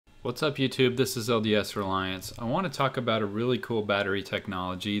What's up YouTube, this is LDS Reliance. I want to talk about a really cool battery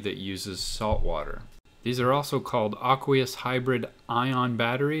technology that uses salt water. These are also called aqueous hybrid ion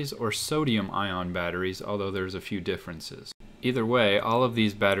batteries or sodium ion batteries, although there's a few differences. Either way, all of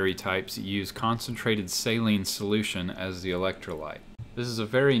these battery types use concentrated saline solution as the electrolyte. This is a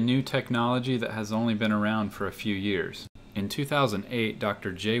very new technology that has only been around for a few years. In 2008,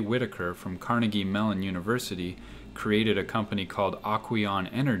 Dr. Jay Whitaker from Carnegie Mellon University created a company called Aqueon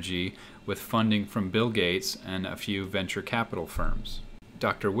Energy with funding from Bill Gates and a few venture capital firms.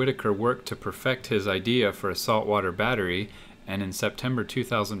 Dr. Whitaker worked to perfect his idea for a saltwater battery, and in September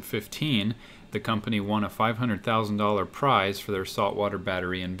 2015, the company won a $500,000 prize for their saltwater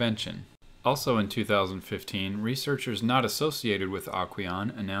battery invention. Also in 2015, researchers not associated with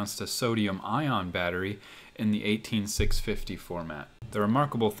Aqueon announced a sodium-ion battery in the 18650 format. The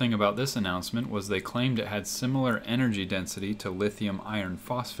remarkable thing about this announcement was they claimed it had similar energy density to lithium iron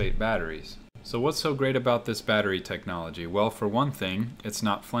phosphate batteries. So what's so great about this battery technology? Well, for one thing, it's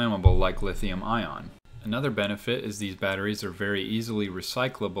not flammable like lithium ion. Another benefit is these batteries are very easily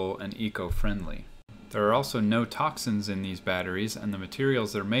recyclable and eco-friendly. There are also no toxins in these batteries, and the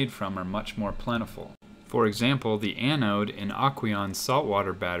materials they're made from are much more plentiful. For example, the anode in Aqueon's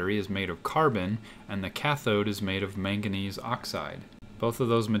saltwater battery is made of carbon, and the cathode is made of manganese oxide. Both of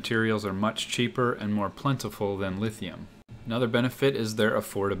those materials are much cheaper and more plentiful than lithium. Another benefit is their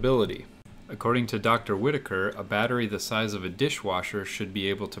affordability. According to Dr. Whitaker, a battery the size of a dishwasher should be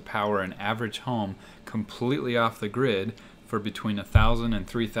able to power an average home completely off the grid for between $1,000 and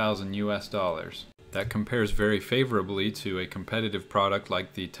 $3,000 US. That compares very favorably to a competitive product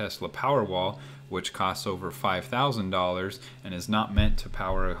like the Tesla Powerwall, which costs over $5,000 and is not meant to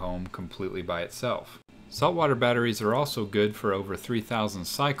power a home completely by itself. Saltwater batteries are also good for over 3,000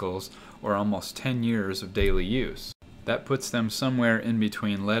 cycles, or almost 10 years of daily use. That puts them somewhere in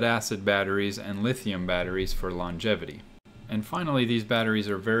between lead-acid batteries and lithium batteries for longevity. And finally, these batteries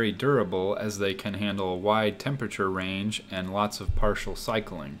are very durable as they can handle a wide temperature range and lots of partial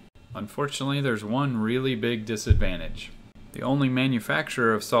cycling. Unfortunately, there's one really big disadvantage. The only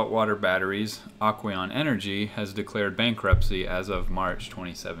manufacturer of saltwater batteries, Aqueon Energy, has declared bankruptcy as of March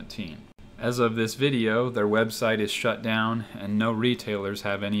 2017. As of this video, their website is shut down and no retailers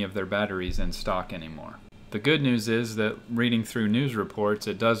have any of their batteries in stock anymore. The good news is that reading through news reports,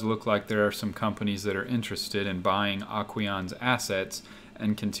 it does look like there are some companies that are interested in buying Aqueon's assets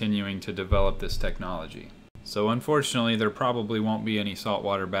and continuing to develop this technology. So unfortunately, there probably won't be any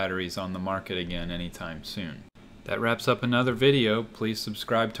saltwater batteries on the market again anytime soon. That wraps up another video. Please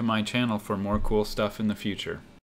subscribe to my channel for more cool stuff in the future.